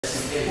To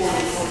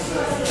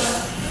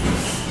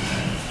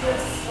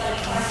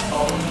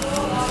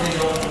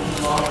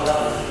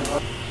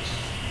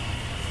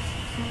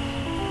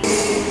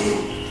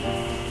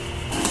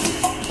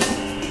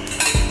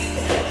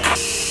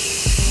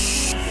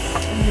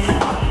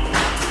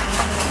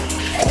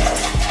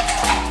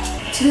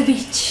the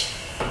beach.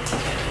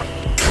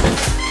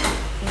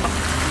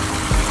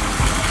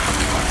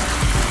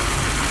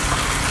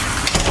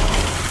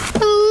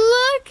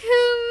 Look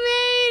who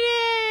made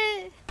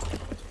it!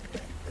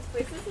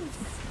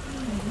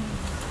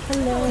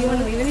 Hello. You want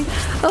to leave anything?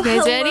 Oh, you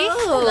guys ready?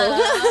 Hello.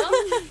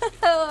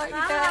 How are you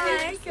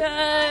guys?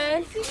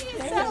 Good.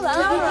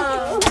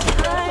 Hello.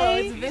 Hi.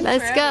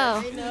 Let's go.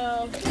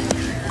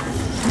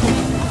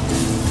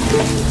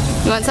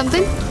 You want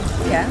something?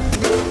 Yeah.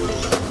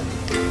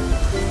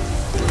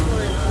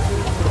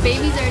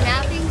 Babies are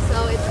napping,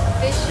 so it's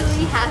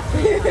officially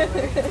happening.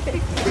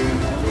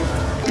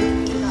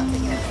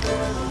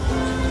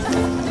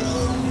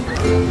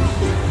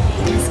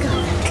 Let's go.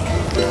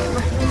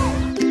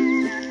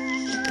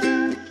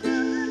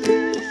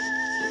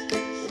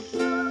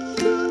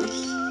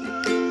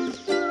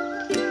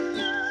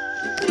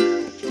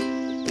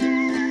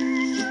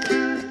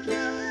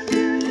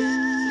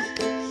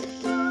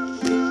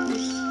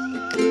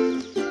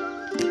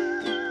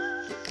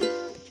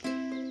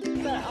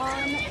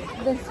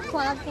 This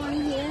platform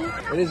here.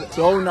 It is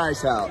so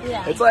nice out.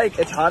 Yeah.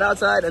 It's hot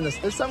outside and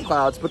there's some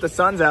clouds, but the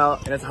sun's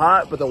out and it's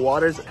hot, but the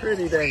water's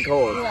pretty dang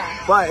cold.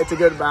 Yeah. But it's a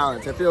good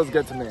balance. It feels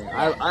good to me.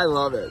 I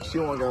love it. She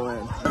won't go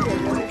in.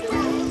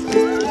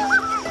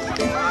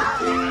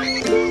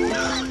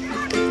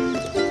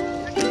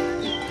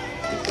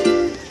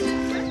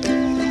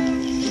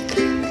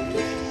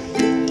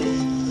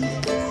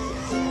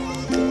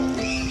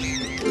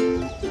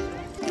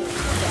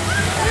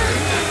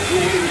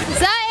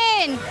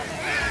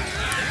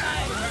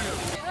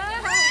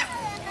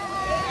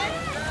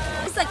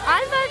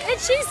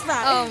 She's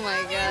fine. Oh my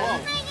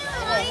god.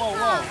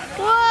 Whoa.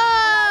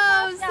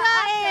 Whoa,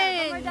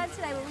 Swain! we're done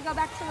today. When we go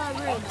back to the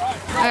room.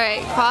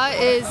 Alright, Khoa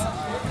is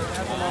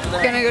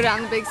gonna go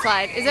down the big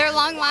slide. Is there a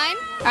long line?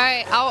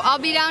 Alright, I'll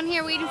be down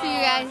here waiting for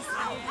you guys.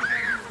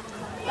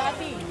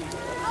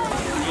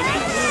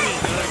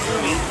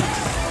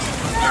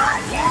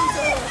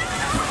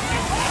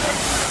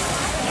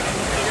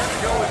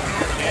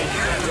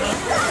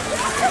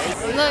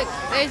 Look,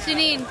 there's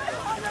Janine.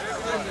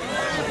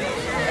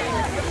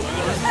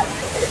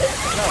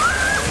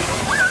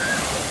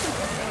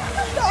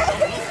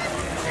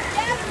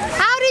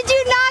 How did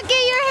you not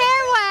get your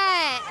hair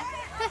wet?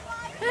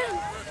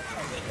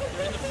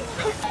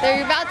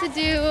 They're about to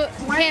do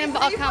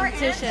cannonball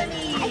competition.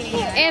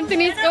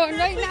 Anthony's going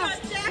right now.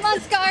 Come on,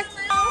 Scar.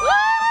 Woo!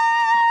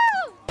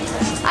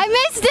 I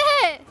missed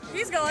it!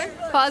 He's going.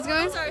 Khoa's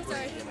going? Sorry.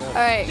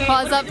 Alright,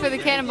 Khoa's up for the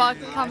cannonball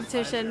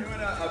competition.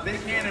 A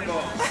big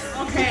cannonball.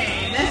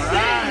 Okay, let's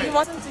see. He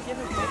wants him to give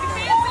him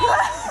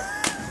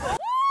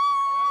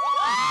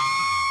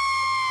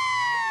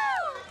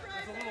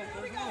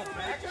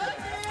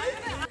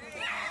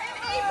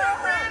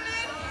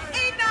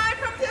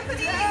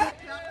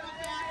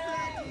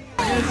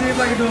See if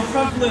I can do a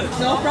front flip.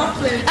 No front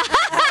flip.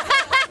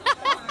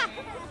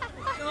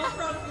 No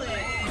front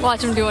flip.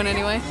 Watch him do one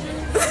anyway.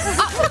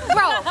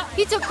 Bro,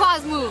 he took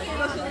Khoa's move.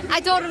 I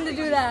told him to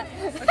do that.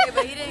 Okay,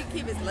 but he didn't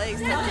keep his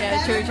legs.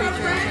 Yeah, true.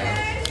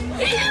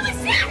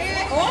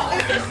 Oh,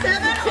 it's a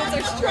 7. Kids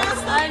are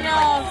stressed. I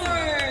know.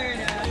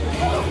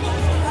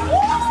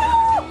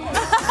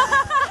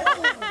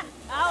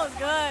 That was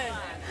good.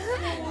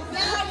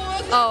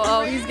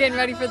 Oh, he's getting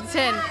ready for the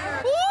 10.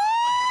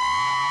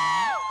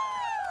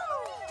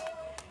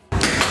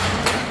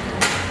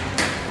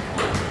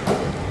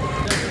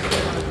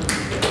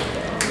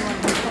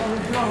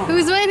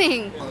 Who's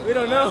winning? We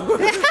don't know.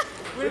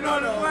 We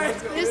don't know how to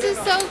play. This is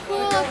so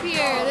cool up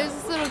here. There's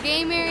this little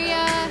game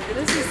area.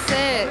 This is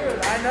sick.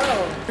 Dude, I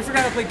know. We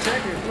forgot to play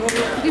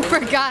checkers. You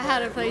forgot how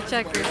to play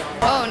checkers.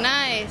 Oh,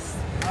 nice.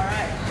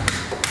 Alright.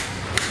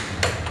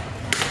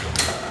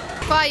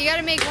 Khoa, you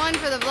gotta make one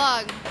for the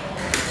vlog.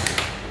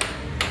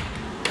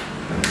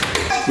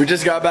 We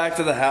just got back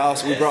to the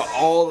house. We brought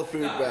all the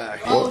food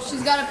back. Oh,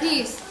 she's got a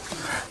piece.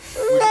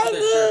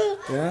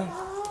 Yeah?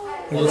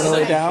 You wanna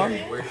lay down?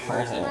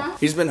 Oh.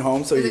 He's been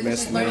home, so he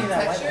missed me.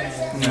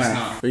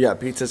 Yeah. We got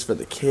pizzas for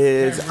the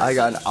kids. I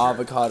got an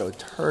avocado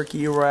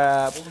turkey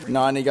wrap.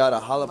 Nani got a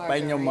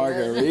jalapeno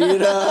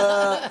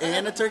margarita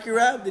and a turkey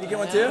wrap. Did you get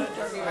one too?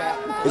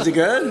 Is it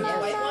good?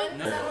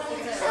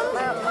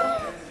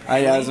 Hi,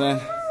 Yasmin.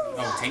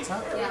 Oh, tank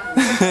top?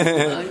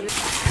 Yeah.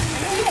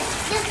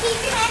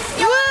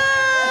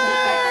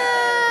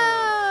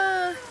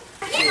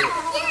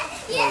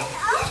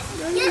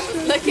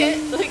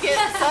 Look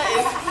at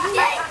Sutton.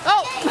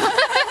 Oh!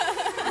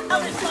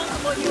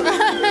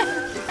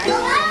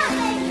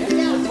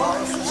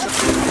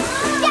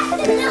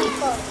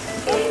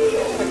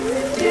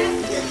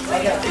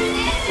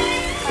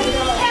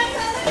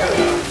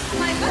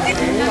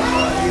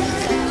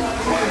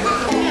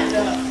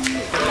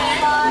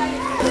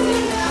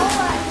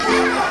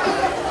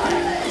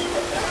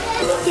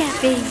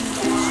 Yeah, baby.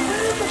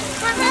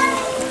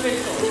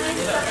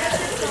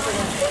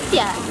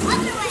 Yeah.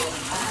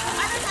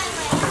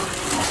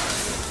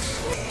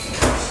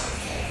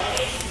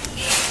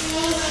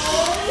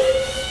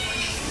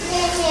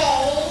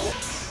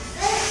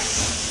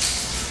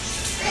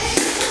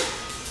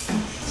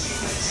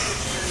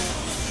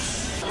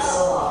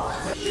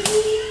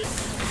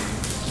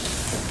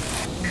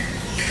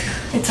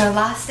 It's our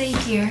last day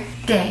here,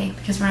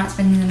 because we're not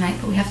spending the night,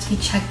 but we have to be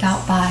checked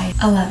out by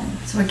 11.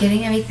 So we're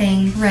getting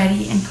everything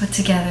ready and put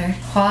together.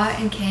 Khoa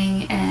and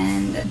King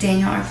and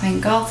Daniel are playing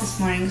golf this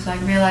morning, so I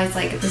realized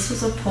like this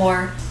was a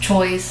poor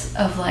choice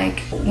of like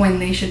when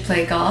they should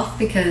play golf,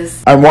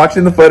 because I'm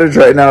watching the footage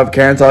right now of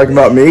Karen talking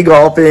about me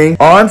golfing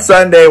on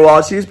Sunday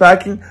while she's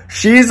packing.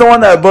 She's the one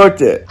that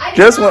booked it. I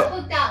did not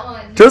book that one.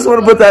 Just want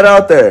to put that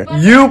out there.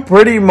 You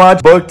pretty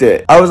much booked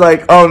it. I was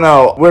like, oh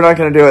no, we're not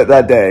gonna do it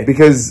that day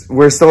because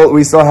we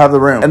still have the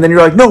room. And then you're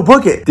like, no,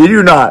 book it. Did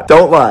you not?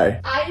 Don't lie.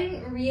 I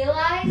didn't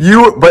realize.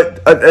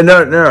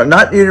 No,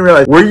 not you didn't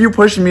realize. Were you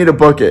pushing me to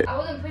book it? I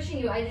wasn't pushing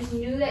you. I just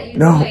knew that you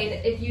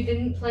played. If you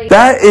didn't play,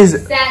 that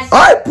is.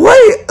 I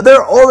play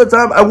there all the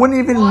time. I wouldn't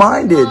even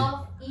minded.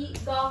 Golf,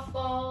 eat golf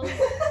balls,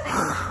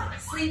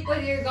 sleep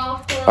with your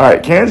golf club. All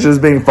right, Karen's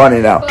just being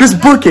funny now.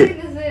 Just book it.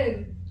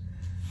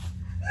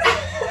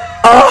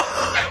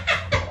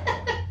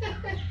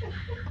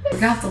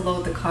 We're gonna have to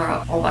load the car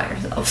up all by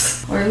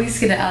ourselves, or at least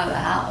get it out of the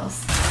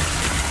house.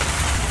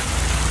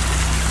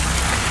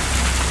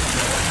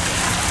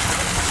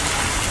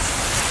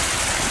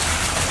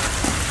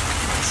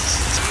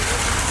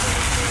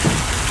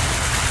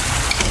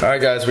 Alright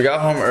guys, we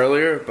got home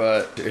earlier,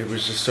 but it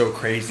was just so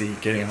crazy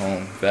getting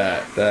home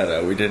that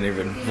we didn't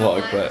even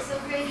vlog, but so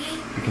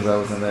because I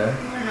wasn't there.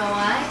 You wanna know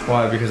why?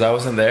 Why? Because I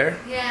wasn't there?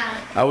 Yeah.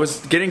 I was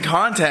getting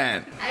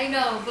content. I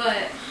know,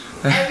 but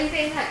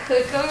everything that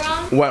could go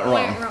wrong went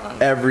wrong.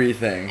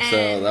 Everything. And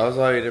so that was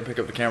why you didn't pick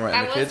up the camera.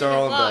 And the kids are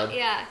all in bed.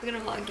 Yeah, we're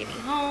gonna vlog getting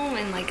home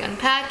and like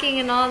unpacking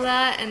and all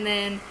that. And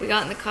then we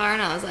got in the car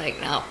and I was like,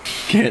 no.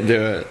 Can't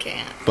do it.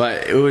 Can't.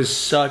 But it was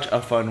such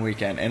a fun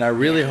weekend. And I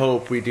really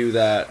hope we do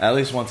that at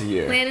least once a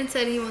year. Landon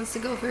said he wants to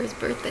go for his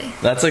birthday.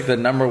 That's like the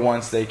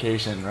 #1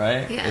 staycation,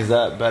 right? Yeah. Is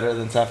that better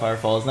than Sapphire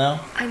Falls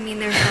now? I mean,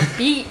 there's a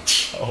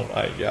beach. Oh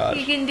my gosh.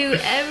 You can do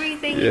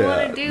everything you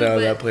want to do. No,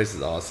 that place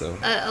is awesome.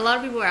 A lot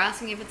of people are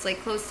asking if it's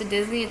like close to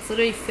Disney. It's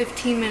literally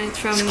 15 minutes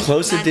from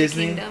close to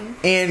Disney Kingdom.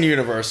 And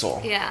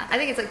Universal. Yeah, I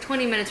think it's like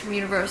 20 minutes from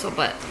Universal,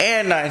 but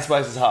and 9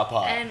 Spices Hot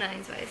Pot. And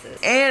 9 Spices.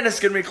 And it's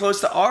gonna be close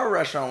to our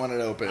restaurant when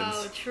it opens.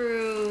 Oh,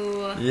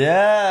 true.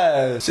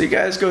 Yeah. So you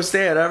guys go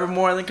stay at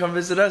Evermore and then come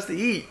visit us to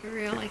eat. For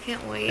real, I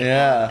can't wait.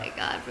 Yeah. Oh my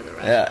god, for the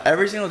restaurant. Yeah,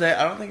 every single day.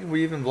 I don't think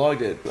we even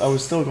vlogged it. I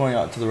was still going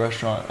out to the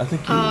restaurant. I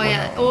think. Oh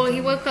yeah. Well,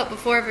 he woke up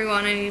before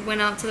everyone and he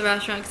went out to the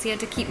restaurant because he had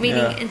to keep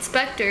meeting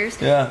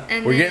inspectors. Yeah.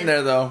 And we're getting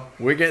there though.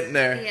 We're getting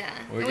there. Yeah.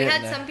 We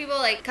had some people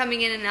like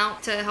coming in and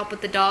out to help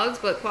with the dogs,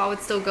 but Khoa would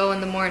still go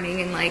in the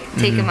morning and like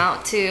take them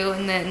out too,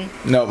 and then.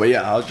 No, but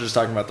yeah, I was just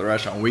talking about the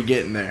restaurant. We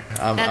getting there.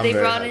 They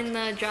brought in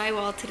the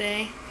drywall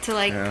today to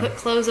like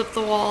close up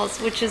the walls,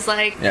 which is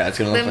like it's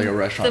gonna look like a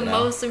restaurant. The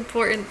most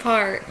important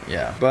part.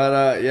 Yeah,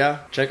 but yeah,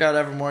 check out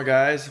Evermore,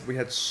 guys. We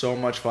had so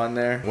much fun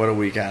there. What a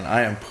weekend!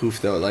 I am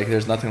poofed though. Like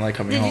there's nothing like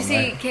coming home. Did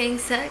you see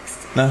King's text?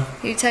 No.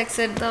 You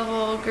texted the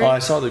whole group. Oh, I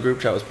saw the group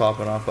chat was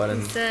popping off, but I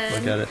didn't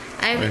look at it.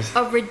 I have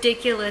a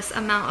ridiculous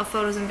amount of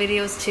photos and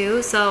videos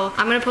too, so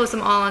I'm gonna post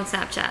them all on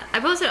Snapchat.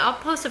 I'll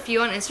post a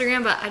few on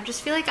Instagram, but I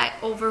just feel like I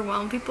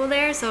overwhelm people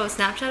there. So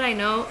Snapchat, I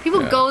know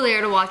people go there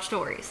to watch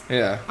stories.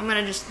 Yeah. I'm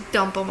gonna just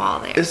dump them all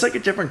there. It's like a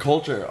different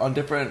culture on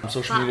different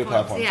social media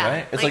platforms,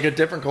 right? It's like a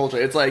different culture.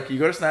 It's like you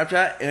go to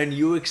Snapchat and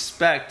you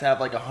expect to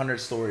have like 100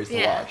 stories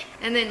to watch.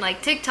 And then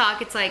like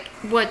TikTok, it's like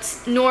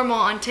what's normal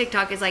on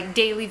TikTok is like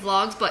daily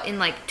vlogs, but in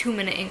like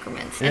 2-minute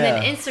increments. And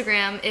then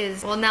Instagram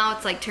is, well, now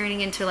it's like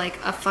turning into like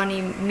a funny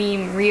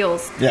meme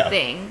reels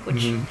thing,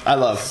 which I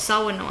love.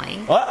 So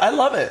annoying. Well, I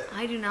love it.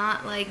 I do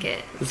not like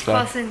it.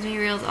 Khoa sends me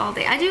reels all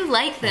day. I do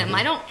like them.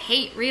 I don't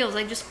hate reels.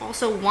 I just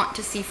also want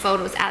to see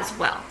photos as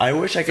well. I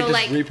wish I could just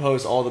like,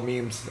 repost all the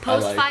memes.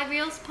 Post 5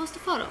 reels, post a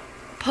photo.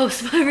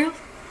 Post 5 reels,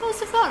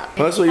 post a photo.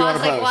 Post what you want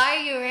to post. Like, why are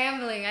you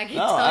rambling? I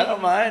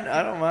don't mind.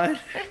 I don't mind.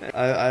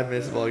 I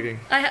miss vlogging.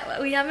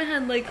 We haven't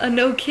had like a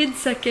no kids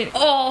second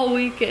all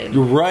weekend.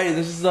 You're right.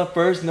 This is the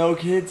first no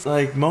kids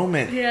like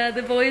moment. Yeah,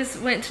 the boys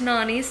went to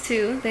Nani's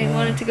too. They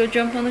wanted to go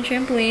jump on the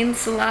trampoline.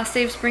 It's the last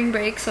day of spring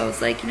break, so I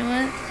was like, you know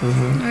what?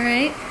 All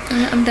right,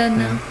 I'm done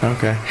now.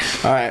 Okay.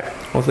 All right.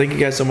 Well, thank you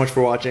guys so much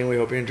for watching. We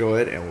hope you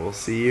enjoyed, and we'll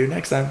see you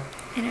next time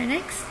in our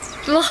next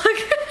vlog.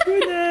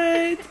 Good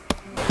night.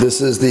 This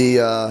is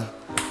the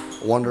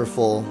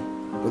wonderful,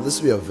 would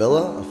this be a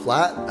villa, a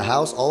flat, a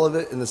house, all of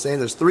it in the same?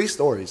 There's 3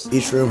 stories.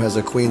 Each room has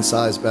a queen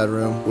size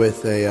bedroom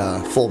with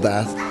a full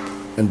bath.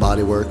 and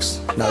Body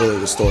Works. Not really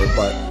the store,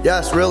 but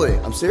yes, really,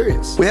 I'm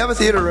serious. We have a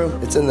theater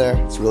room. It's in there.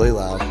 It's really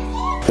loud.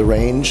 The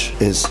range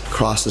is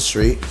across the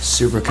street,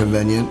 super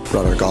convenient.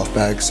 Brought our golf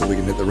bags so we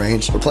can hit the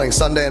range. We're playing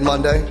Sunday and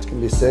Monday. It's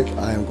gonna be sick.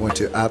 I am going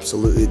to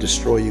absolutely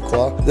destroy you,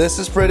 Khoa. This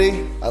is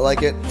pretty. I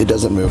like it. It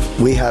doesn't move.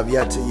 We have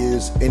yet to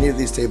use any of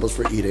these tables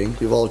for eating.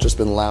 We've all just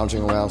been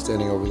lounging around,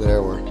 standing over there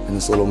or in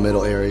this little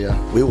middle area.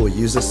 We will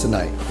use this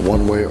tonight,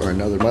 one way or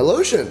another. My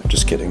lotion.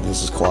 Just kidding.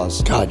 This is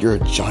Khoa's. God, you're a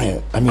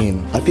giant. I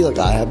mean, I feel like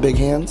I have big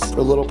hands for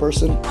a little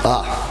person.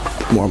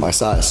 More my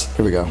size.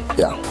 Here we go.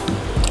 Yeah.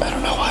 I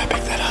don't know why I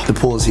picked that up. The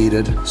pool is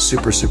heated,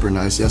 super, super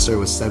nice. Yesterday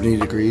was 70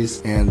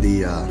 degrees and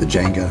the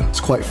Jenga. It's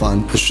quite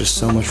fun. There's just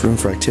so much room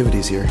for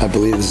activities here. I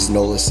believe this is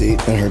Nola's seat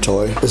and her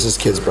toy. This is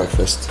kids'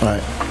 breakfast. All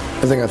right,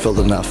 I think I filmed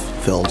a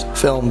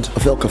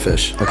filka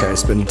fish. Okay,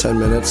 it's been 10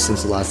 minutes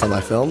since the last time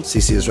I filmed.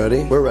 Cece is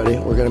ready. We're ready.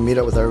 We're gonna meet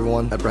up with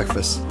everyone at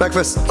breakfast.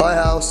 Breakfast, Pie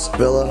House,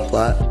 Villa,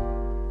 Flat.